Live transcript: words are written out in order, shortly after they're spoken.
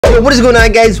Yo, what is going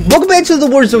on, guys? Welcome back to the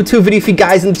Warzone 2 video for you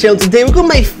guys on the channel. Today we're going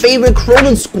to my favorite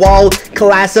Cronen Squall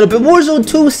class setup in Warzone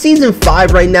 2 Season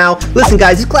 5 right now. Listen,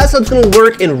 guys, this class setup is going to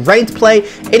work in ranked play.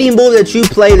 Any mode that you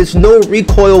play, there's no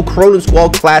recoil Cronen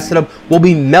Squall class setup will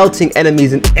be melting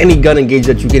enemies in any gun engage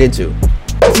that you get into.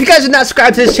 If you guys are not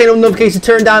subscribed to this channel, notifications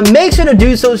turned on, make sure to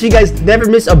do so you guys never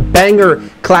miss a banger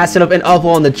class setup and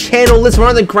upload on the channel. Listen, we're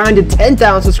on the grind to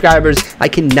 10,000 subscribers. I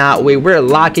cannot wait. We're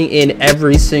locking in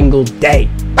every single day.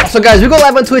 So guys, we go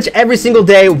live on Twitch every single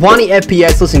day, 1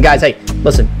 FPS. Listen, guys, hey,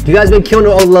 listen, you guys been killing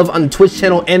all the love on the Twitch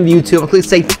channel, MW2. I'm going to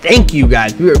say thank you,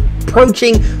 guys. We are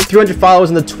approaching 300 followers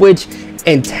on the Twitch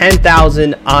and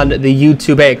 10,000 on the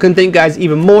YouTube. Hey, I couldn't thank you guys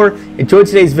even more. Enjoy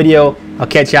today's video. I'll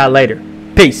catch y'all later.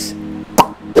 Peace.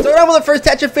 Start off with the first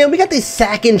attachment, fam. We got the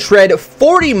Sack and Shred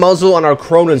 40 muzzle on our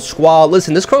Cronen Squall.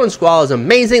 Listen, this Cronen Squall is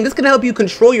amazing. This can help you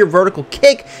control your vertical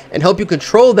kick and help you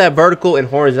control that vertical and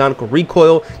horizontal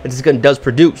recoil that this gun does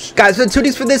produce. Guys, for the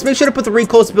 2Ds for this, make sure to put the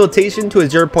recoil stabilization to a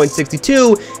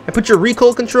 0.62 and put your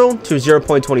recoil control to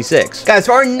 0.26. Guys,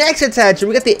 for our next attachment,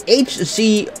 we got the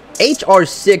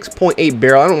HR6.8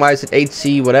 barrel. I don't know why I said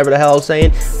HC, whatever the hell I was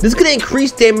saying. This is going to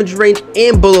increase damage range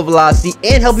and bullet velocity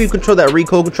and help you control that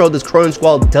recoil control this Cronen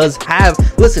Squall does have.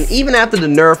 Listen, even after the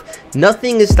nerf,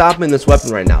 nothing is stopping this weapon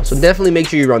right now. So definitely make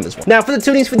sure you run this one. Now, for the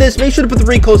tunings for this, make sure to put the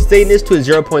recoil steadiness to a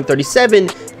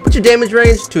 0.37. Put your damage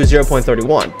range to a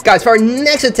 0.31. Guys, for our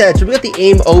next attachment, we got the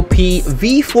AIM OP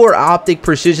V4 optic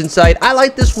precision sight. I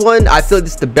like this one. I feel like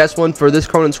this is the best one for this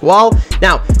Cronen Squall.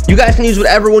 Now, you guys can use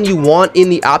whatever one you want in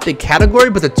the optic category,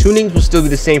 but the tunings will still be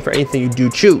the same for anything you do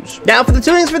choose. Now, for the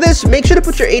tunings for this, make sure to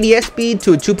put your ADS speed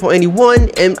to a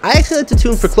 2.81, and I actually like to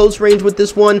tune for close range with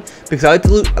this one because I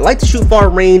like to shoot far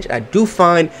range. I do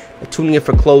find tuning it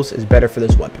for close is better for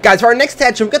this weapon. Guys, for our next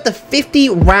attachment, we got the 50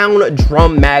 round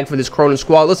drum mag for this Cronen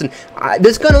Squall. Listen,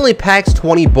 this gun only packs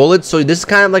 20 bullets, so this is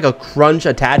kind of like a crunch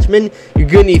attachment. You're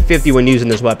gonna need 50 when using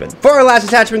this weapon. For our last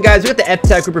attachment, guys, we got the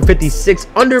FTAC Grouper 56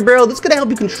 underbarrel. This is gonna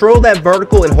help you control that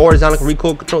vertical and horizontal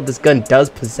recoil control this gun does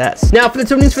possess. Now, for the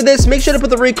tunings for this, make sure to put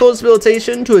the recoil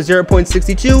stabilization to a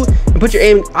 0.62 and put your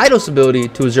aim idle stability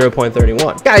to a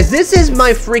 0.31. Guys, this is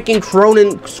my freaking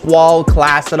Cronen Squall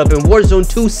class setup in Warzone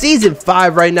 2 Season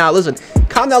 5 right now. Listen,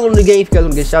 comment down below in the game if you guys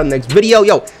want to get shot in the next video.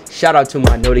 Yo, shout out to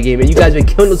my Noti Game, and you guys been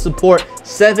killing the support.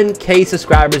 7K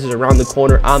subscribers is around the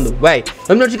corner on the way. Let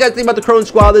me know what you guys think about the Cronen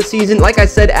Squall this season. Like I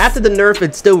said, after the nerf,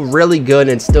 it's still really good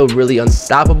and still really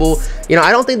unstoppable. You know,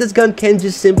 I don't think this gun can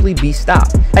just simply be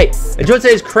stopped. Hey, enjoy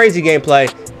today's crazy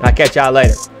gameplay, and I'll catch y'all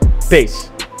later. Peace.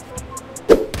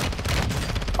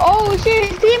 Oh shit,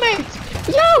 his teammates!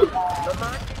 Yo!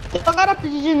 I got a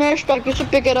precision airstrike, you should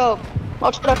pick it up.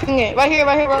 I'll try to ping it. Right here.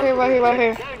 And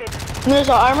there's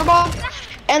an armor box,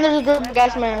 and there's a dribble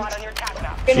gas mask.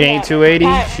 She ain't 280,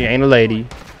 she ain't a lady.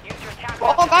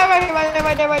 Oh, guy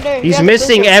right there. He's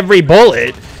missing every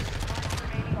bullet.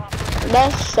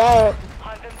 That's sad.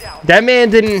 That man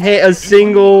didn't hit a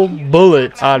single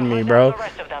bullet on me, bro.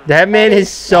 That man is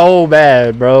so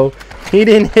bad, bro. He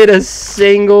didn't hit a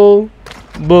single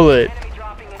bullet.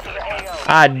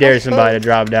 I dare somebody to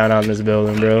drop down on this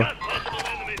building, bro.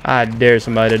 I dare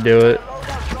somebody to do it.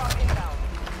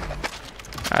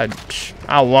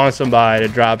 I want somebody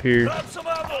to drop here.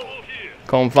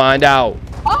 Come find out.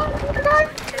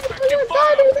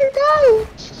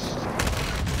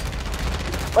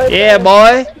 Yeah,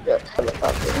 boy.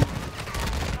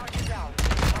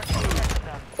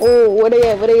 Oh, where they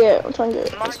at? I'm trying to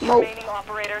get smoke.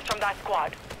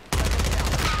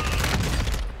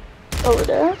 Over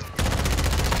there.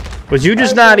 Was you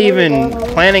just not even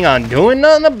planning on doing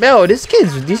nothing about these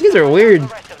kids are weird.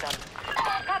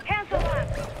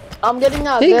 I'm getting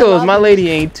out. He goes, my lady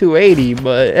ain't 280,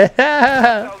 but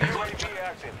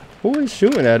who is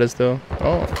shooting at us though?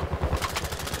 Oh,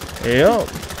 yep.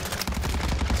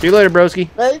 See you later, broski.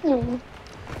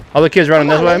 All the kids running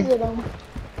this way.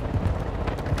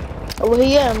 Oh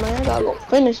yeah, man, I gotta go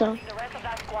finish him.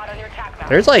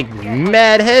 There's like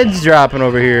mad heads dropping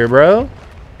over here, bro.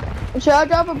 Should I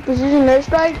drop a precision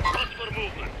airstrike?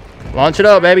 Launch it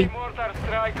up, baby.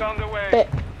 Bet.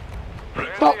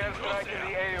 Oh.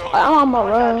 I'm on my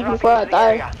run before I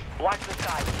die.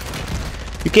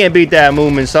 You can't beat that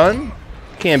movement, son.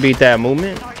 You can't beat that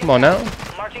movement. Come on now.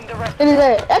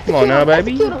 Come on now,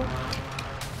 baby. I'm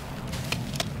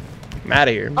out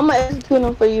of here. I'm gonna execute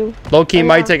him for you. Low key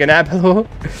might take a nap.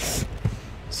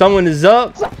 Someone is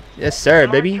up. Yes, sir,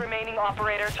 baby.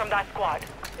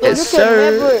 Yes,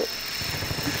 sir.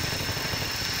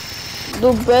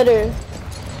 Do better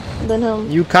than him.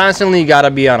 You constantly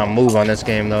gotta be on a move on this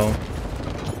game, though.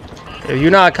 If you're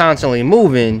not constantly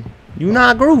moving, you're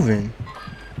not grooving.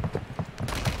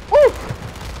 Ooh.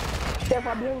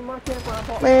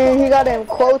 Man, he got him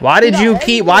quotes. Why did you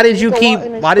keep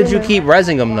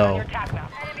rezzing him though?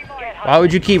 Why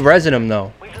would you keep rezzing him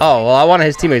though? Oh, well, I wanted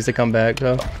his teammates to come back,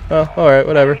 so. Oh, alright,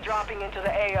 whatever.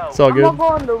 It's all good. I'm gonna go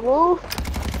on the roof.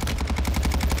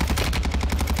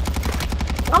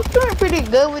 I'm doing pretty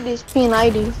good with these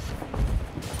P90s.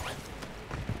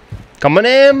 Coming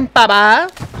in, bye-bye.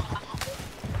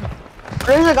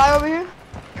 There's a guy over here.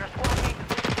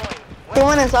 He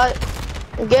went inside.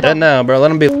 Get Dead him. now, bro. Let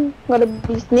him be. Gotta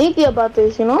be sneaky about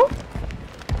this, you know?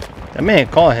 That man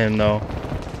called him, though.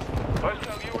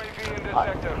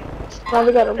 Now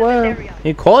we gotta win.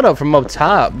 He called up from up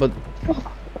top, but...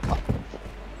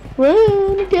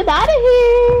 Run, get out of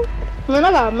here. Man,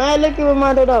 I got mad lucky with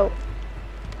my loadout.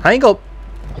 I ain't gonna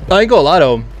lie,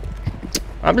 though.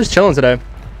 I'm just chilling today.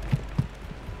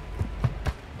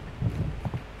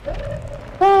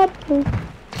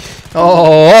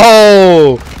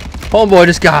 Oh, homeboy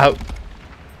just got...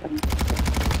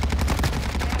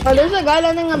 Oh, there's a guy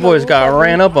landing on the Boy just got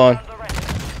ran up on.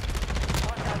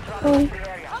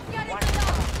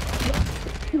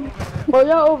 Boy,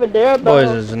 y'all over there, bro.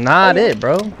 Boys is not it,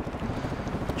 bro.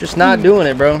 Just not doing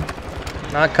it, bro.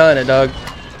 Not cutting it, dog.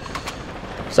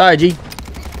 Sorry, G.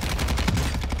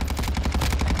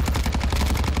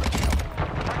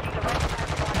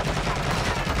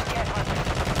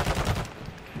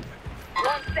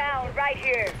 One down right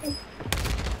here.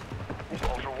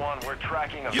 Ultra One, we're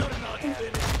tracking a...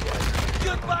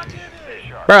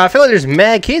 Bro, I feel like there's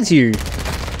mad kids here.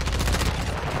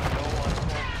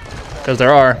 Because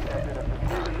there are.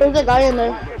 There's a guy in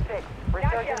there.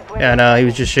 Yeah, no, he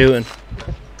was just shooting.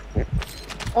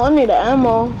 Oh, I need the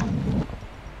ammo.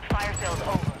 Fire sales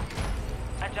over.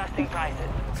 Adjusting prices.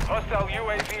 Hostile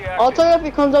UAV active. I'll tell you if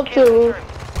he comes up to the roof.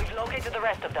 We've located the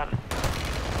rest of them.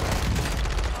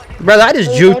 Brother, I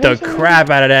just juked the crap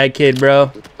out of that kid,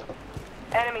 bro.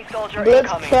 Enemy soldier Blitz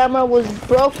incoming. camera was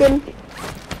broken.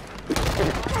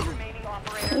 Remaining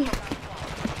operators.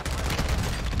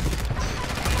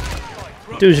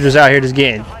 Dude's just out here just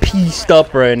getting pieced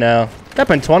up right now. Up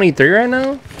in 23 right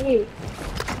now?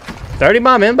 30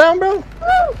 bomb inbound, bro?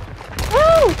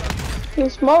 He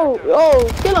smoked. Oh,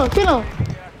 kill him.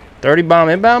 30 bomb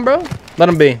inbound, bro? Let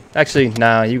him be. Actually,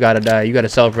 nah, you gotta die. You gotta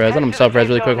self-res. Let him self-res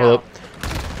really quick. Hold up.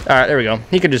 Alright, there we go.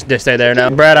 He could just stay there now.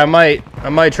 Brad, I might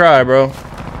try, bro.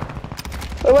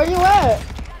 Hey, where you at?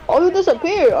 Oh, you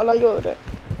disappeared. Oh, no, you over there.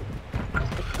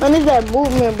 Man, it's that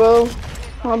movement, bro.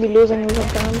 I'll be losing you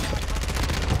sometimes.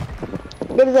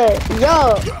 What is that?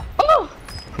 Yo! Oh!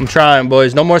 I'm trying,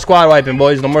 boys. No more squad wiping,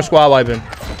 boys. No more squad wiping.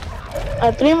 I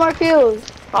have 3 more kills.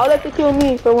 I'll let you kill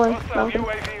me for one. Nothing.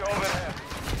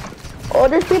 Oh,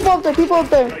 there's people up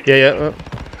there. Yeah.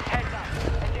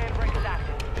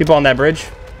 People on that bridge.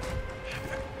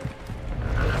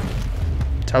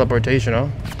 Teleportation, huh?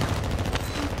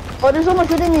 Oh, there's someone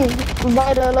shooting me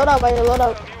by the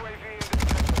loadout.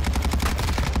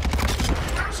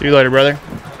 See you later, brother.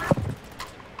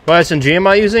 What SMG am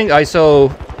I using? ISO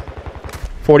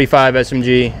 45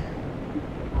 SMG.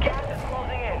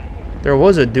 There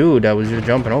was a dude that was just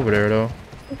jumping over there, though.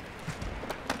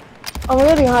 I'm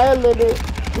getting high a little bit.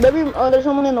 There's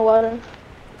someone in the water.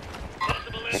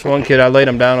 This one kid, I laid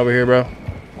him down over here, bro.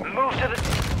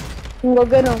 Go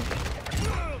get him.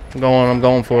 I'm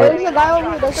going for There's it. a guy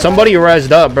over here. Somebody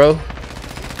rezzed up, bro.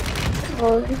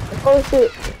 Oh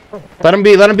shit. Let him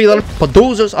be.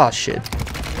 Producers. Oh, shit.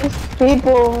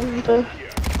 People.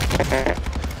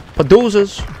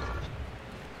 Producers.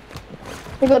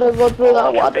 You gotta go through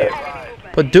that water.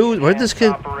 Where'd this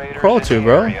kid crawl to,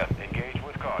 bro? Is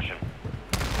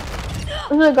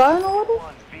there a guy in the water?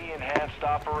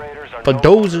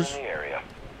 Producers.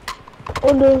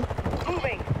 Oh no.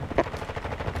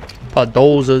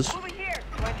 Producers.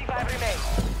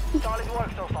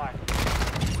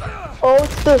 Oh,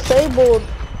 it's disabled.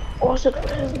 Oh shit,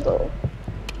 what is it though?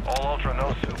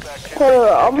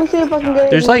 I'm gonna see if I can get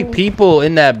it. There's like people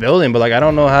in that building, but like I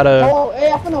don't know how to. Oh,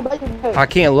 hey, I found a bike. I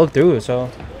can't look through it, so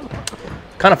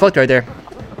kind of fucked right there.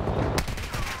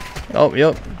 Oh,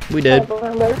 yep, we did. Oh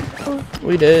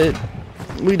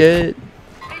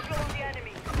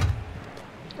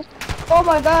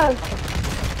my god.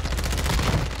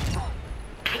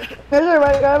 There's a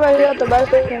guy right here at the bike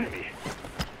station.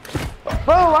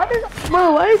 Bro,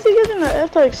 why is he getting the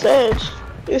FX Edge?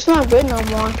 It's not good no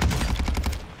more.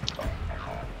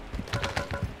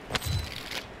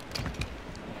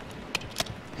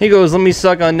 He goes, let me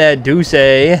suck on that Deuce.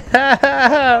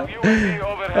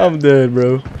 I'm dead,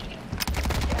 bro.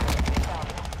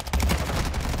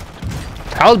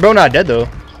 How's bro not dead though?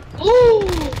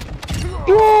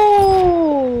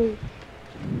 Yo!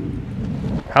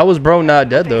 How was bro not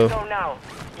dead though?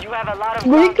 have a lot of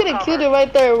Bro, he ground could to have cover. killed it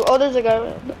right there. Oh, there's a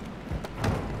guy.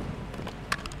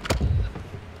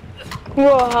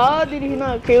 Bro, how did he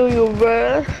not kill you,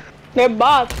 bro? They're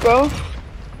bots, bro.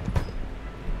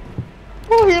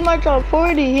 Oh, he might drop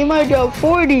 40. He might drop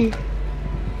 40.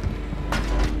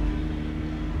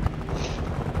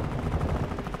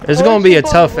 It's gonna be a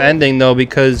tough ending though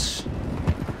because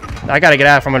I gotta get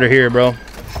out from under here, bro.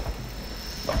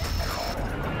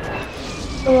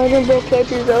 Imagine bro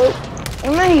clutches up.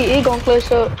 And then he gonna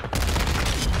clutch up.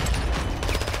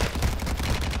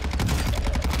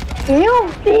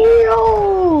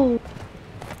 Yo!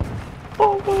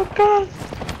 Oh my god.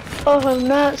 I have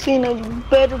not seen a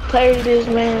better player than this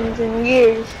man in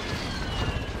years.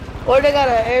 Or they got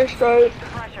an airstrike.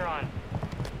 Pressure on.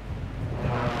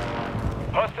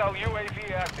 Hostile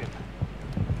UAV active.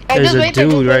 Hey, There's just a wait there,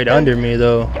 dude just wait right there. under me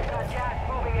though. Got gas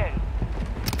moving in.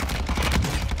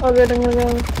 Oh, good,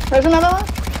 good. There's another one?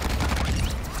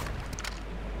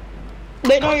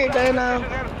 They know you're there now.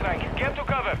 Precision airstrike. Get to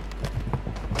cover.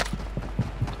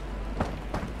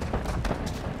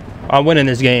 I'm winning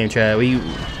this game, Chad. We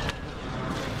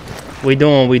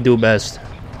doing what we do best.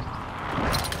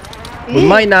 We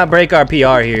might not break our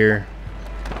PR here.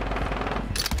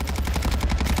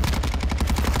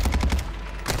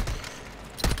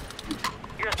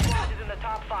 Your squad is in the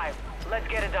top 5. Let's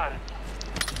get it done.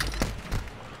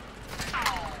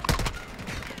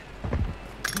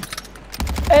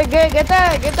 Hey, get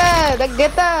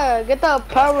that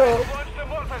power. Launch the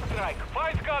mortar strike.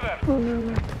 Find cover.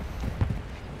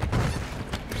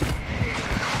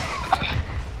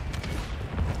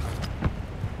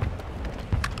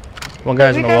 One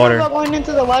guy's in the water. About going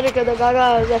into the water because the guy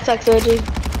got attack surgery.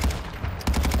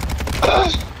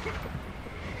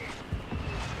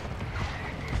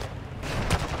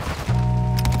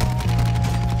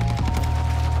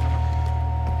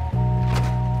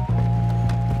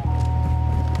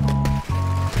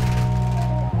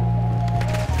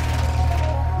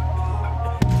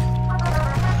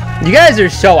 You guys are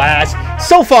so ass.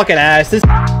 So fucking ass. This